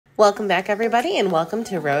Welcome back, everybody, and welcome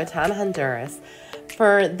to Roatan, Honduras.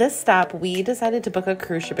 For this stop, we decided to book a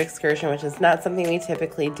cruise ship excursion, which is not something we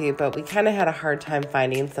typically do, but we kind of had a hard time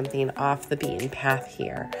finding something off the beaten path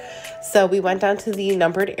here. So we went down to the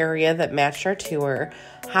numbered area that matched our tour,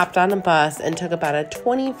 hopped on a bus, and took about a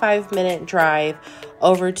 25-minute drive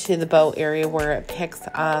over to the boat area where it picks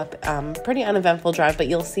up. Pretty uneventful drive, but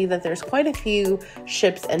you'll see that there's quite a few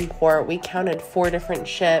ships in port. We counted 4 different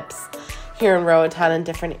ships here in Roatan in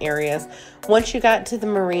different areas. Once you got to the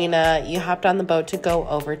marina, you hopped on the boat to go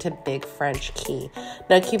over to Big French Key.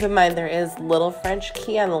 Now keep in mind there is Little French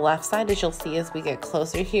Key on the left side, as you'll see as we get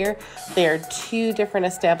closer here. There are 2 different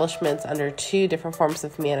establishments under 2 different forms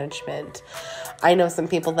of management. I know some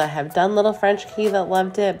people that have done Little French Key that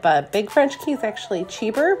loved it, but Big French Key is actually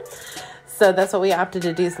cheaper. So that's what we opted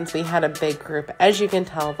to do since we had a big group. As you can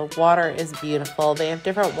tell, the water is beautiful. They have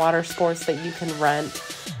different water sports that you can rent.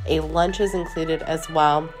 A lunch is included as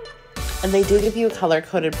well. And they do give you a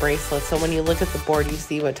color-coded bracelet. So when you look at the board, you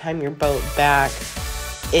see what time your boat back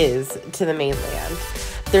is to the mainland.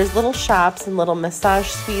 There's little shops and little massage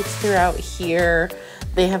suites throughout here.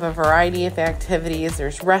 They have a variety of activities.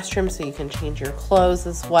 There's restrooms so you can change your clothes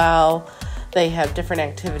as well. They have different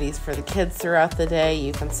activities for the kids throughout the day.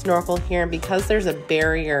 You can snorkel here, and because there's a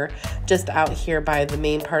barrier just out here by the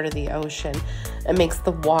main part of the ocean, it makes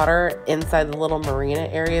the water inside the little marina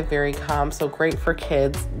area very calm, so great for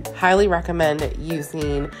kids. Highly recommend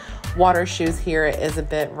using water shoes here. It is a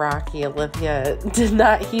bit rocky. Olivia did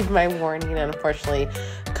not heed my warning and unfortunately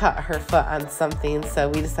cut her foot on something, so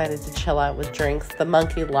we decided to chill out with drinks. The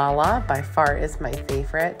Monkey Lala by far is my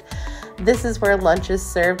favorite. This is where lunch is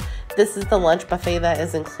served. This is the lunch buffet that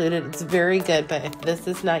is included. It's very good, but if this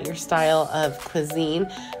is not your style of cuisine,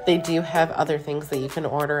 they do have other things that you can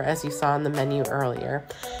order, as you saw on the menu earlier.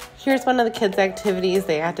 Here's one of the kids' activities.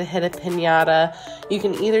 They have to hit a piñata. You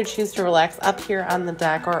can either choose to relax up here on the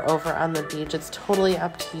deck or over on the beach. It's totally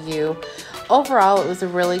up to you. Overall, it was a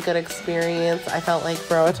really good experience. I felt like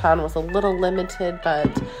Roatan was a little limited, but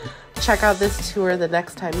check out this tour the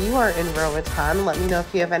next time you are in Roatan. Let me know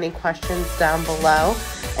if you have any questions down below.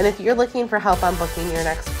 And if you're looking for help on booking your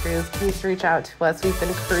next cruise, please reach out to us. We've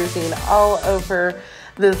been cruising all over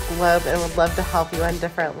this globe and would love to help you on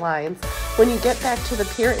different lines. When you get back to the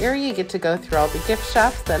pier area, you get to go through all the gift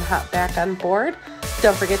shops, then hop back on board.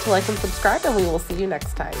 Don't forget to like and subscribe, and we will see you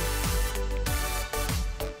next time.